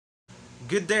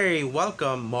Good day,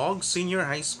 welcome Mog Senior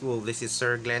High School. This is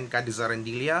Sir Glenn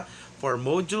Cadizarandilla for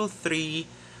Module 3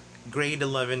 Grade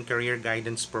 11 Career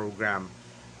Guidance Program.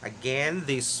 Again,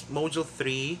 this Module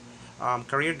 3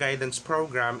 Career Guidance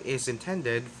Program is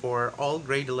intended for all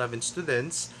grade 11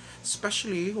 students,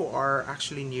 especially who are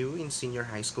actually new in senior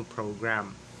high school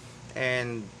program.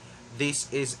 And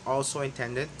this is also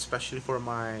intended especially for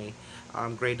my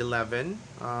grade 11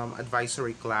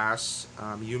 advisory class,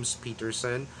 Humes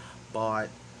Peterson, but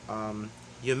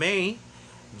you may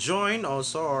join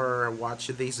also or watch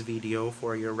this video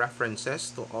for your references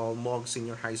to all Mog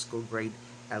Senior High School grade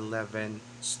 11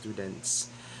 students.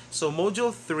 So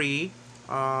module 3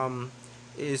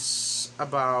 is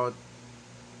about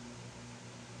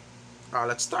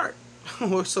let's start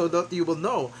so that you will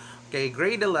know. Okay,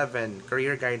 grade 11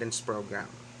 career guidance program.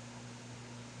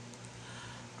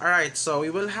 All right, so we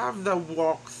will have the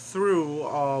walkthrough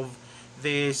of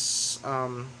this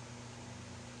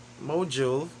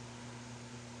module.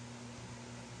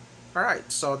 All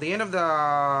right, so the end of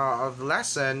the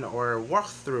lesson or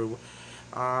walkthrough,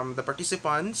 the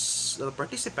participants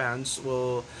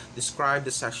will describe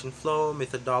the session flow,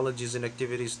 methodologies, and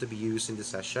activities to be used in the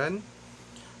session.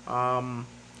 Um,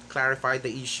 Clarify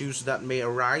the issues that may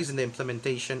arise in the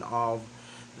implementation of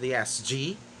the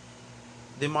SG.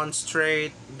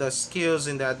 Demonstrate the skills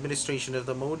in the administration of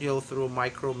the module through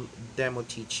micro demo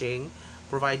teaching.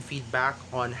 Provide feedback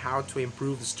on how to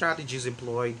improve the strategies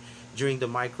employed during the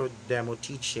micro demo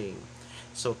teaching.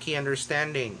 So, key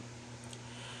understanding.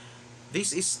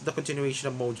 This is the continuation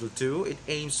of Module 2. It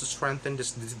aims to strengthen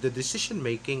the decision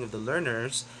making of the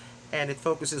learners, and it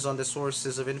focuses on the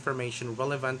sources of information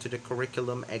relevant to the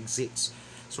curriculum exits.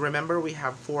 So remember, we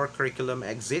have 4 curriculum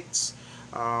exits: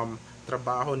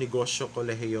 trabajo, negosyo,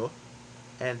 kolehiyo,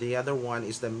 and the other one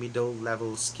is the middle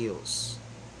level skills.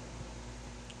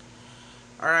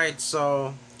 Alright,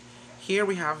 so here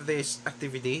we have this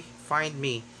activity, find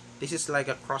me. This is like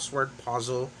a crossword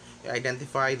puzzle.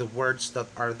 Identify the words that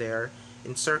are there.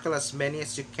 Encircle as many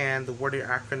as you can the word or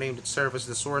acronym that serve as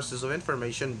the sources of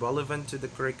information relevant to the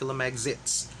curriculum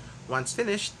exits. Once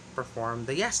finished, perform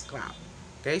the yes clap.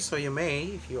 Okay, so you may,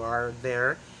 if you are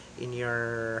there in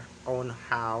your own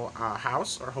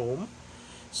house or home.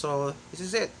 So this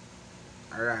is it.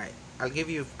 Alright, I'll give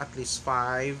you at least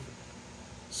 5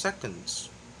 seconds.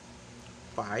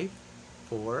 5,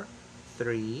 4,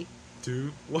 3,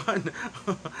 2, 1.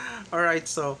 Alright,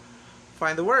 so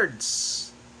find the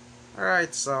words.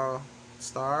 Alright, so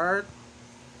start.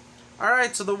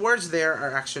 Alright, so the words there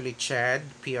are actually CHED,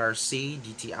 PRC,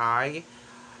 DTI,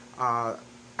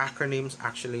 acronyms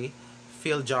actually,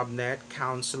 PhilJobNet,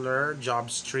 Counselor,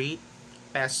 JobStreet,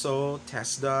 PESO,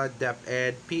 TESDA,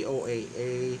 DepEd,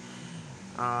 POAA,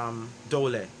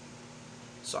 DOLE.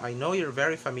 So I know you're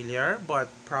very familiar, but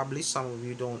probably some of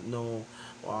you don't know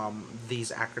what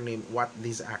these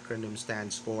acronym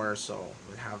stands for. So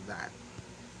we'll have that.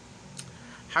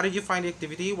 How did you find the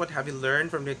activity? What have you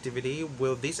learned from the activity?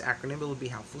 Will this acronym will be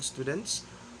helpful, students?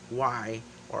 Why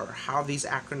or how these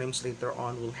acronyms later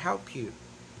on will help you?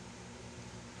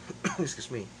 Excuse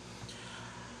me.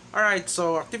 Alright,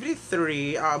 so activity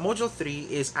 3, module 3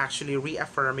 is actually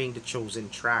reaffirming the chosen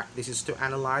track. This is to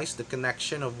analyze the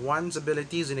connection of one's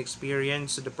abilities and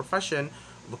experience to the profession,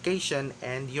 vocation,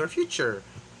 and your future.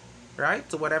 Right?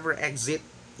 So whatever exit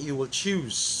you will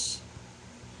choose.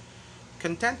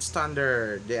 Content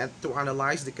standard, to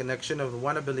analyze the connection of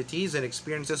one's abilities and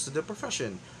experiences to the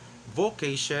profession,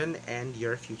 vocation, and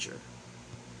your future.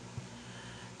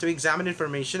 To examine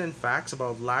information and facts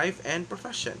about life and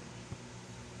profession.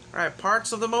 Alright,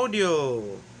 parts of the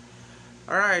module.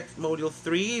 Alright, module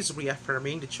 3 is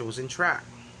reaffirming the chosen track.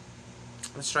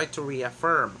 Let's try to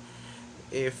reaffirm.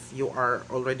 If you are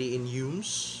already in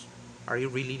Humes, are you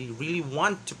really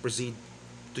want to proceed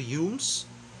to Humes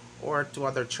or to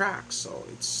other tracks? So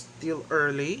it's still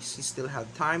early, so you still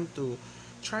have time to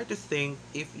try to think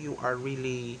if you are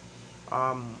really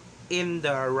in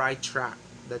the right track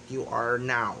that you are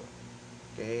now.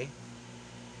 Okay?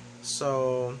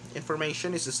 So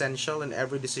information is essential in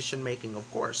every decision making, of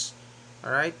course.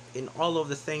 All right, in all of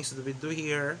the things that we do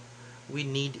here, we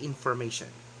need information.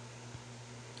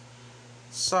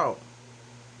 So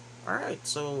all right,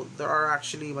 so there are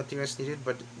actually materials needed,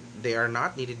 but they are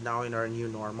not needed now in our new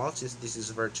normal since this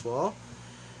is virtual.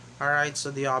 All right,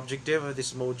 so the objective of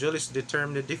this module is to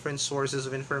determine the different sources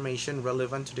of information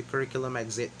relevant to the curriculum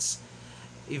exits.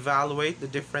 Evaluate the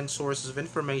different sources of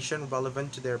information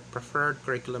relevant to their preferred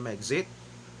curriculum exit.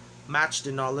 Match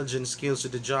the knowledge and skills to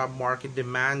the job market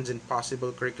demands and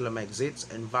possible curriculum exits,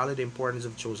 and validate the importance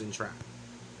of chosen track.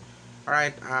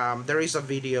 Alright, there is a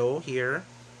video here.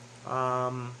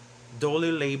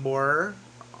 Dole Labor,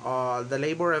 the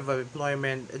Labor of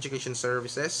Employment Education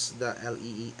Services, the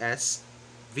LEES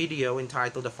video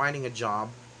entitled "The Finding a Job."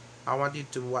 I want you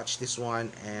to watch this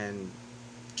one and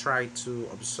try to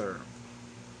observe.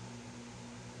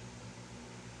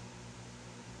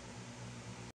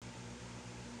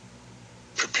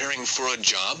 Preparing for a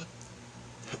job?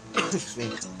 Excuse me.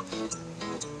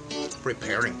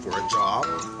 Preparing for a job.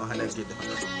 Hanap dito.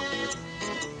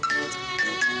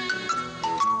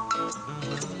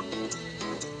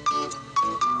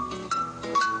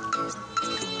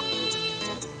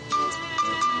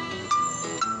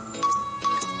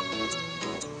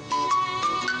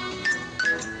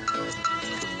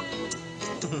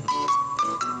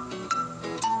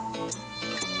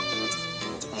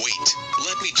 Wait,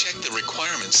 let me check the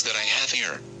requirements that I have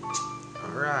here.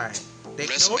 Alright. Take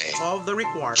Resume. note of the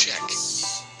requirements. Check.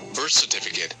 Birth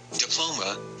certificate,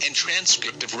 diploma, and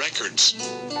transcript of records.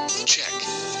 Check.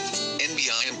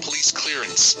 NBI and police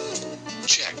clearance.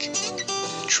 Check.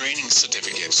 Training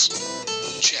certificates.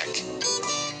 Check.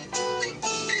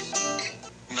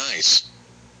 Nice.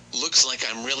 Looks like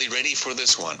I'm really ready for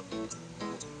this one.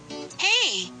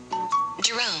 Hey,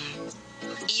 Jerome.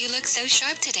 You look so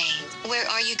sharp today. Where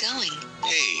are you going?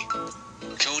 Hey,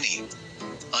 Coney.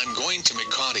 I'm going to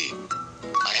Makati.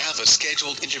 I have a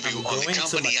scheduled interview I'm on the going to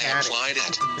company I Makati. applied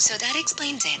at. So that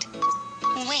explains it.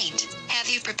 Wait, have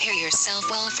you prepared yourself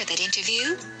well for that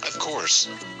interview? Of course.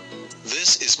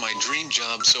 This is my dream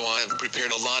job, so I have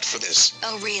prepared a lot for this.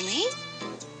 Oh, really?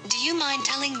 Do you mind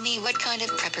telling me what kind of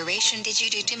preparation did you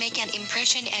do to make an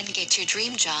impression and get your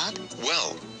dream job?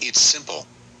 Well, it's simple.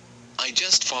 I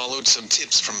just followed some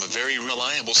tips from a very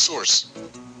reliable source.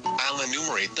 I'll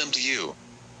enumerate them to you.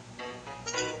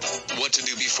 What to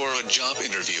do before a job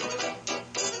interview.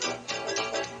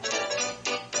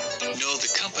 Know the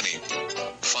company.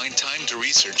 Find time to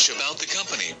research about the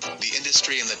company, the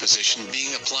industry, and the position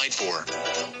being applied for.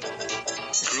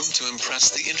 Groom to impress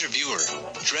the interviewer.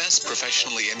 Dress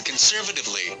professionally and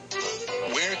conservatively.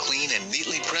 Wear clean and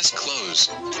neatly pressed clothes.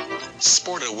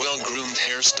 Sport a well-groomed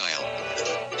hairstyle.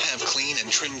 Have clean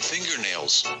and trimmed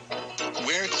fingernails.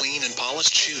 Wear clean and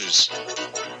polished shoes.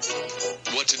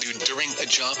 What to do during a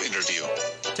job interview.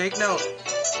 Take note.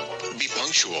 Be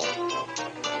punctual.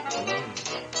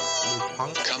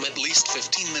 Punk Come at least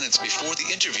 15 minutes before the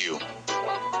interview.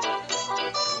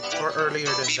 or earlier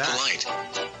than Be that. polite.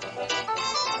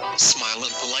 Smile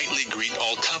and politely greet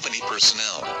all company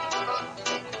personnel.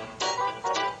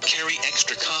 Carry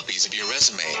extra copies of your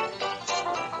resume.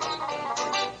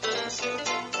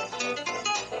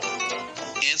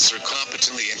 Answer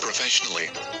competently and professionally.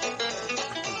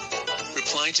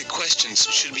 Reply to questions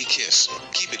should be KISS.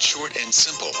 Keep it short and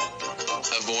simple.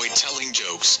 Avoid telling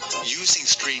jokes, using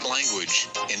street language,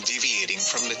 and deviating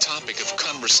from the topic of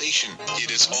conversation.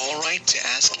 It is all right to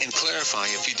ask and clarify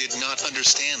if you did not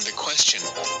understand the question.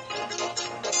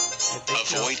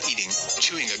 Take Avoid note. eating,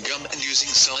 chewing a gum, and using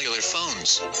cellular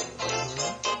phones.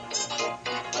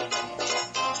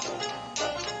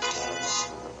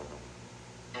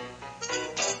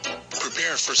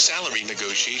 Prepare for salary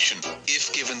negotiation,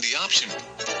 if given the option.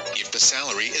 If the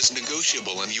salary is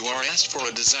negotiable and you are asked for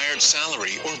a desired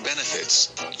salary or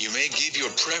benefits, you may give your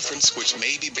preference, which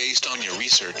may be based on your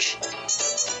research.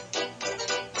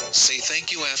 Say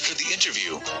thank you after the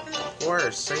interview. Of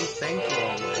course, say thank you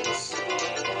always.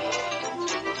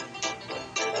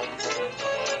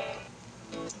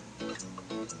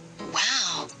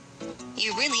 Wow,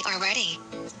 you really are ready.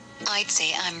 I'd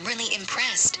say I'm really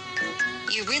impressed.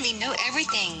 You really know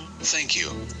everything. Thank you.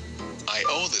 I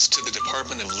owe this to the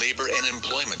Department of Labor and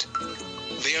Employment.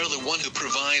 They are the one who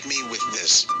provide me with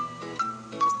this.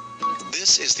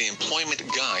 This is the employment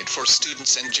guide for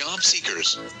students and job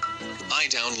seekers. I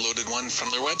downloaded one from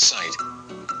their website.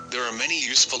 There are many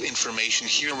useful information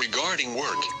here regarding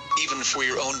work, even for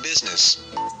your own business.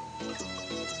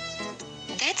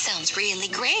 That sounds really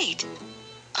great.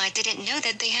 I didn't know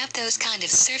that they have those kind of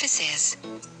services.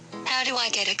 How do I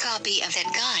get a copy of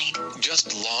that guide?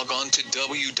 Just log on to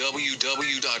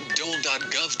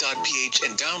www.dole.gov.ph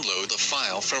and download the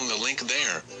file from the link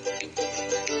there.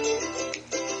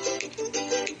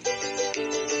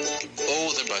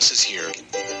 Oh, the bus is here.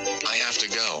 I have to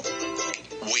go.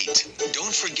 Wait,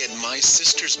 don't forget my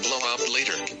sister's blowout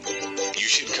later. You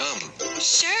should come.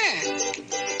 Sure,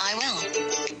 I will.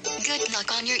 Good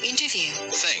luck on your interview.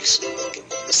 Thanks.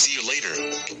 See you later.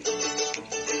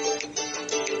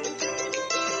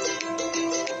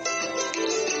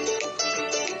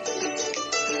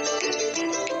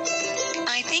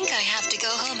 I think I have to go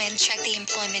home and check the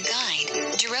employment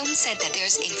guide. Jerome said that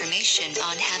there's information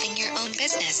on having your own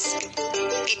business.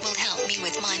 It will help me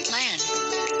with my plan.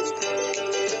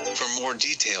 more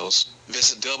details,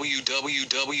 visit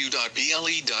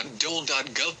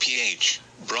www.ble.dole.gov.ph.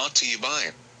 Brought to you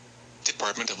by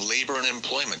Department of Labor and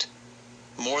Employment.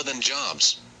 More than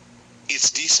jobs. It's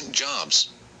decent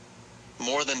jobs.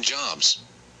 More than jobs.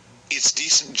 It's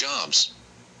decent jobs.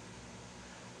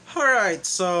 Alright,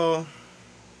 so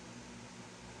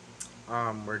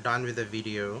we're done with the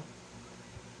video.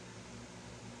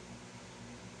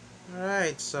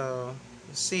 Alright, so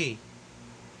let's see.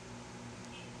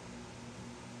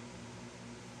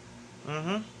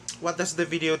 What does the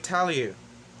video tell you?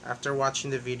 After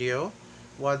watching the video,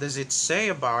 what does it say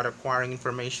about acquiring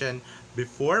information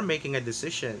before making a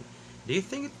decision? Do you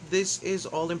think this is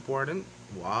all important?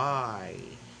 Why?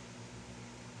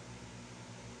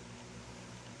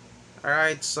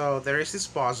 Alright, so there is this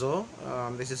puzzle.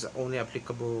 This is only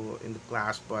applicable in the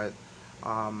class, but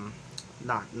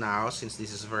not now since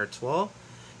this is virtual.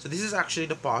 So this is actually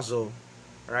the puzzle,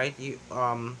 right?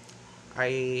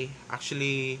 I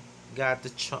actually got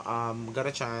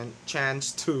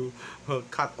chance to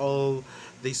cut all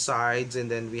the sides, and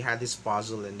then we had this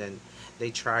puzzle, and then they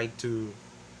tried to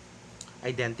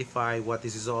identify what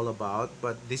this is all about.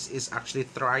 But this is actually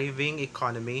thriving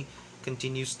economy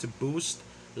continues to boost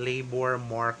labor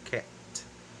market.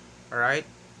 All right,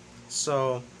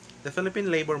 so the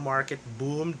Philippine labor market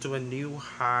boomed to a new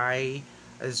high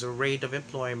as a rate of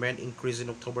employment increased in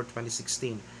October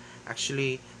 2016.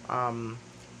 Actually,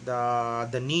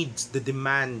 the needs, the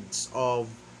demands of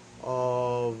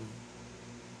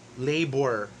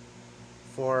labor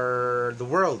for the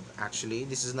world. Actually,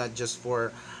 this is not just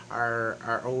for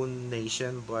our own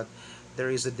nation, but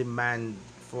there is a demand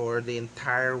for the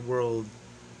entire world,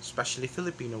 especially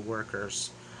Filipino workers.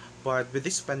 But with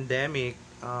this pandemic,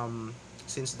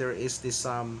 since there is this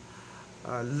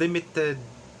limited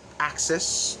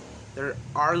access, there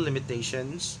are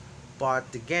limitations.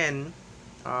 But again,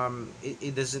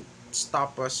 it doesn't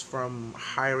stop us from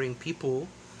hiring people,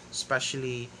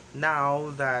 especially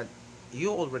now that you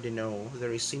already know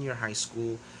there is senior high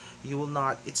school. You will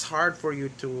not, it's hard for you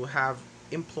to have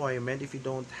employment if you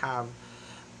don't have,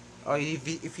 or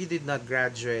if you did not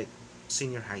graduate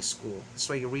senior high school. That's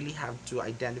why you really have to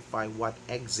identify what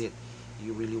exit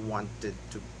you really wanted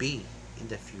to be in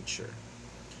the future.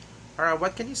 Alright,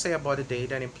 what can you say about the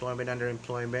data on employment,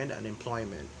 underemployment, and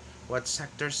employment? What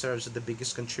sector serves as the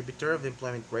biggest contributor of the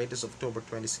employment rate as of October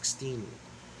 2016?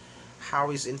 How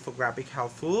is infographic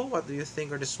helpful? What do you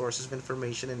think are the sources of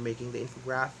information in making the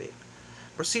infographic?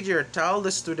 Procedure: tell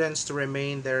the students to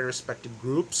remain their respective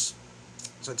groups,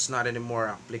 so it's not anymore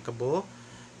applicable.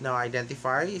 Now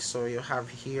identify, so you have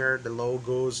here the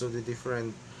logos of the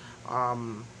different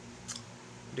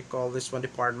they call this one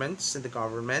departments in the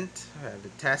government. The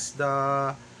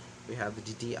TESDA, we have the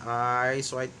DTI.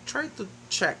 So I tried to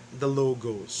check the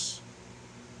logos,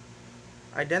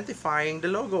 identifying the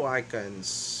logo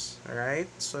icons. Alright,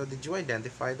 so did you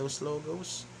identify those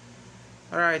logos?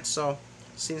 Alright, so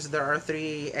since there are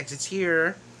 3 exits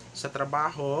here, sa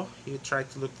trabaho, you try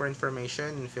to look for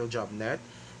information in PhilJobNet.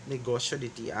 Negosyo,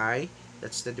 DTI,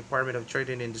 that's the Department of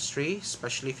Trade and Industry,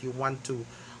 especially if you want to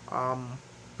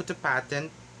put a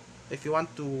patent, if you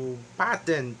want to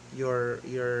patent your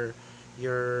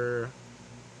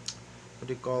what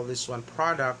do you call this one,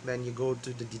 product, then you go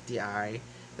to the DTI,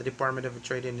 the Department of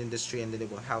Trade and Industry, and then it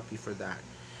will help you for that.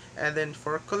 And then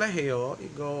for Colegio, you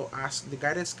go ask the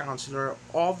guidance counselor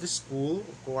of the school,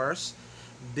 of course,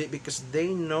 because they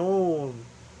know,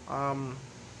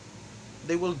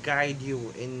 they will guide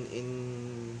you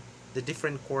in the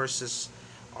different courses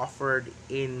offered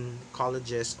in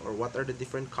colleges, or what are the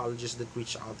different colleges that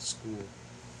reach out to school.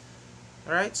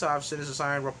 Alright, so have students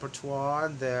assign repertoire,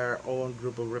 their own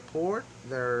group of report,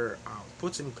 their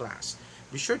outputs in class.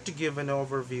 Be sure to give an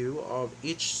overview of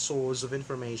each source of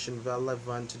information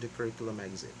relevant to the curriculum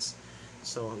exits.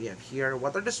 So yeah, here,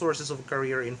 what are the sources of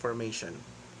career information?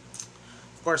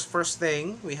 Of course, first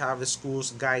thing, we have the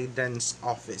school's guidance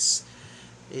office.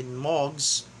 In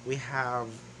MOGS, we have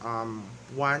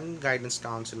one guidance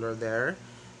counselor there,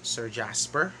 Sir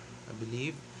Jasper, I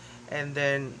believe. And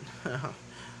then,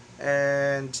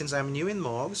 and since I'm new in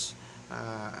MOGS,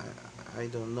 I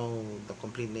don't know the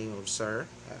complete name of Sir.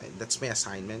 That's my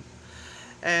assignment.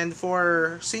 And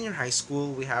for senior high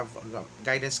school, we have a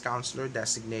guidance counselor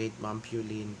designate Ma'am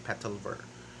Pulin Petalver.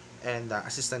 And the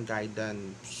assistant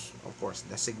guidance, of course,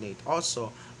 designate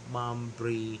also Ma'am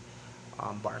Bri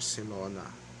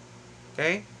Barcelona.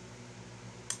 Okay?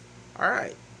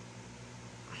 Alright.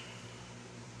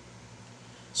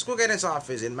 School guidance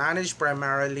office is managed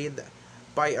primarily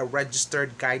by a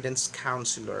registered guidance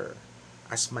counselor.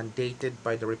 as mandated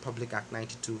by the Republic Act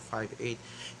 9258.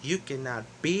 You cannot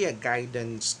be a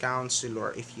guidance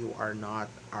counselor if you are not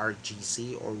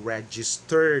RGC or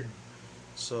registered.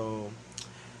 So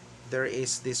there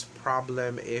is this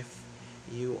problem if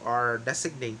you are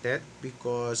designated,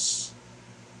 because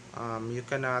you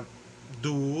cannot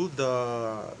do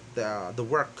the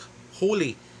work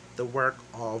wholly, the work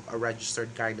of a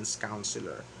registered guidance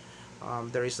counselor.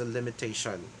 There is a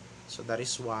limitation. So that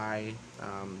is why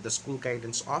the school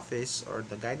guidance office or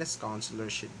the guidance counselor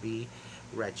should be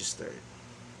registered.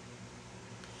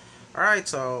 Alright,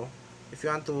 so if you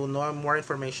want to know more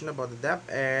information about the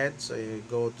DepEd, so you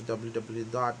go to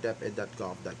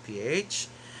www.deped.gov.ph.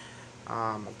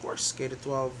 Of course,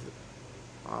 K-12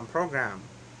 program.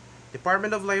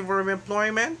 Department of Labor and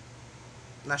Employment,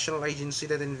 national agency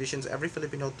that envisions every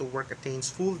Filipino to work attains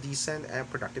full, decent,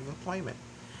 and productive employment.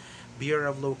 Bureau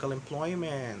of Local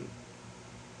Employment.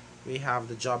 We have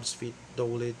the Jobs Fit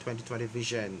Dole 2020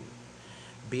 Vision.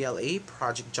 BLA,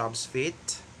 Project Jobs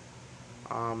Fit.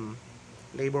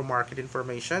 Labor market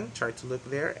information. Try to look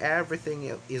there.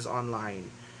 Everything is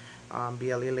online.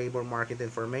 BLA labor market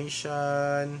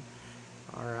information.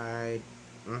 Alright.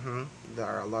 There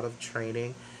are a lot of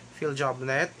training.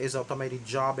 PhilJobNet is automated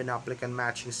job and applicant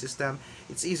matching system.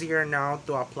 It's easier now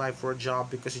to apply for a job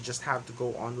because you just have to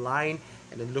go online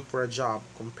and then look for a job,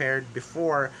 compared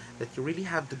before that you really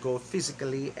have to go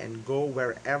physically and go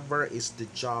wherever is the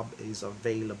job is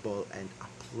available and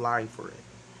apply for it.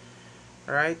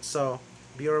 Alright, so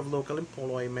Bureau of Local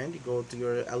Employment, you go to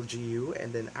your LGU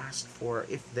and then ask for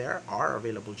if there are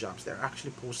available jobs. They're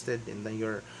actually posted in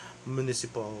your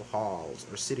municipal halls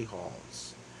or city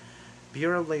halls.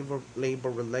 Bureau of Labor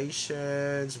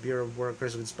Relations, Bureau of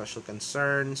Workers with Special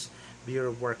Concerns, Bureau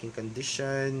of Working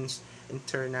Conditions,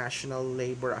 International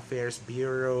Labor Affairs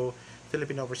Bureau,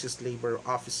 Philippine Overseas Labor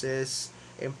Offices,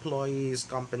 Employees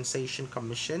Compensation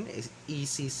Commission,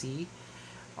 ECC,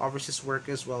 Overseas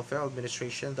Workers Welfare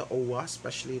Administration, the OWA,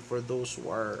 especially for those who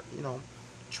are,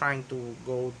 trying to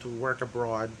go to work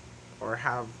abroad or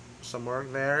have some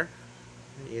work there.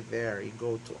 There you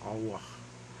go to OWA.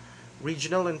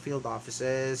 Regional and field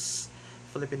offices,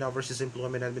 Philippine Overseas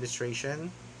Employment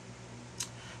Administration,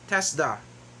 TESDA,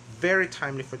 very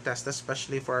timely for TESDA,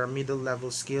 especially for our middle level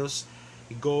skills.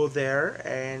 You go there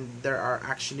and there are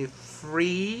actually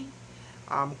free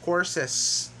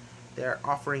courses. They're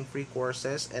offering free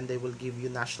courses and they will give you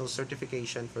national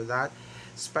certification for that,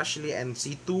 especially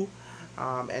NC2.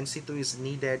 NC2 is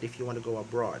needed if you want to go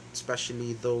abroad,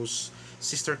 especially those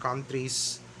sister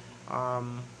countries.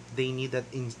 They need that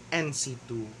in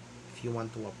NC2 if you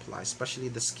want to apply, especially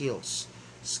the skills.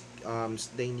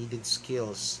 They needed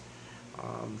skills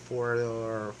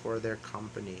for their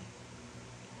company.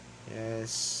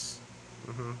 Yes.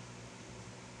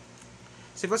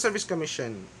 Civil Service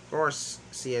Commission, of course,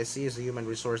 CSC is the Human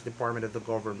Resource Department of the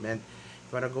government.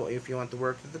 If you want to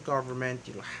work with the government,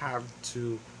 you'll have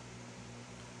to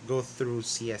go through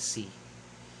CSC.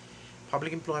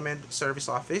 Public Employment Service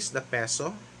Office, the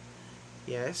PESO.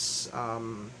 Yes,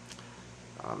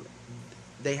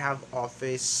 they have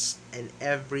office in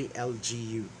every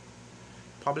LGU.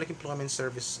 Public Employment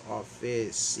Service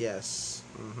Office, yes.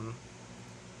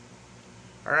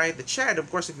 Alright, the CHED,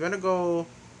 of course, if you want to go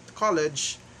to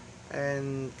college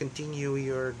and continue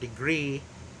your degree,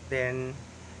 then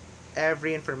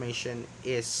every information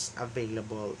is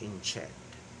available in CHED.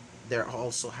 They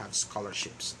also have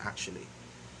scholarships, actually.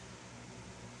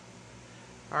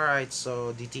 Alright,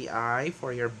 so DTI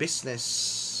for your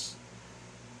business.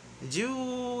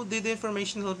 Did the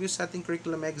information help you setting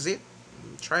curriculum exit?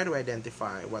 Try to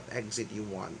identify what exit you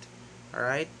want.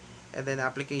 Alright, and then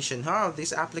application.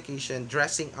 This application,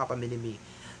 dressing up a mini-me.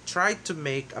 Try to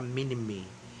make a mini-me.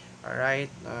 Alright,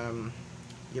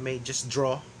 you may just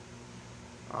draw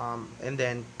and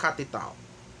then cut it out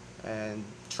and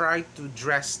try to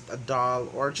dress a doll,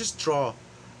 or just draw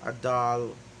a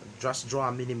doll. Just draw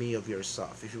a mini-me of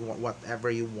yourself if you want whatever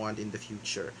you want in the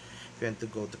future. If you want to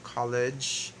go to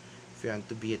college, if you want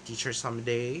to be a teacher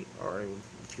someday, or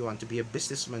if you want to be a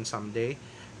businessman someday,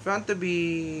 if you want to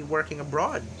be working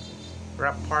abroad, or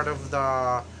a part of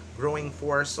the growing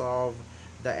force of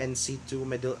the NC2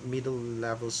 middle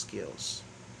level skills.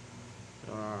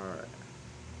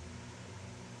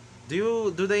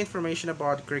 Do the information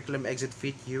about curriculum exit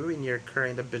fit you in your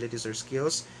current abilities or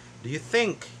skills? Do you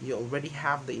think you already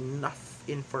have enough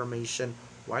information?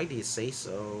 Why do you say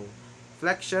so?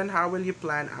 Reflection, how will you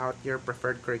plan out your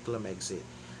preferred curriculum exit?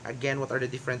 Again, what are the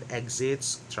different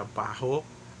exits? Trabaho.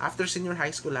 After senior high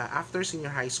school,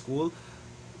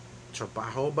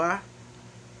 trabaho ba?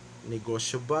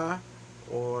 Negosyo ba?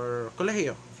 or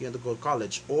kolehiyo if you want to go to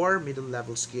college, or middle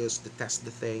level skills to test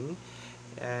the thing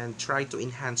and try to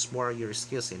enhance more your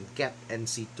skills in get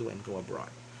NC2 and go abroad.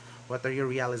 What are your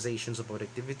realizations about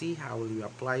activity? How will you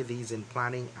apply these in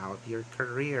planning out your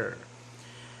career?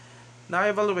 Now,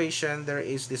 evaluation, there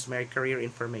is this My Career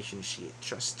information sheet.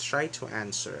 Just try to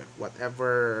answer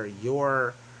whatever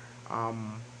your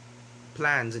um,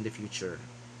 plans in the future.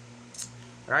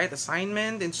 Right,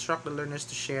 assignment, instruct the learners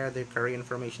to share their career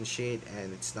information sheet,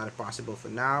 and it's not possible for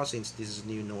now since this is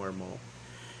new normal.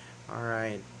 All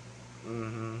right.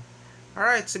 Mm-hmm. All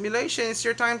right, simulation, it's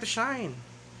your time to shine.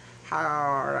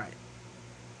 All right.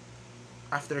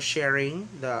 After sharing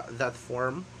that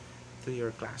form to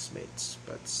your classmates,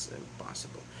 but it's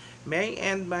impossible. May I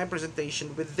end my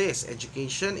presentation with this: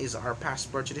 education is our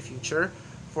passport to the future,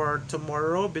 for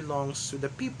tomorrow belongs to the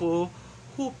people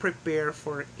who prepare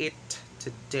for it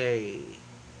today.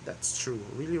 That's true,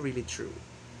 really, really true.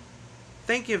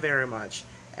 Thank you very much.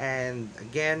 And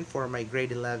again, for my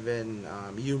grade 11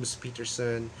 Humes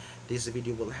Peterson, this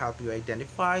video will help you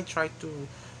identify, try to,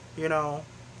 you know,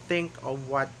 think of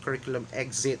what curriculum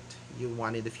exit you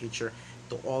want in the future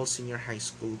to all senior high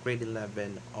school, grade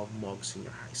 11 of Mog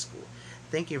Senior High School.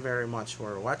 Thank you very much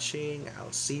for watching.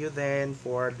 I'll see you then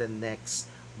for the next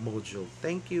module.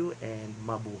 Thank you and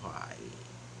mabuhay.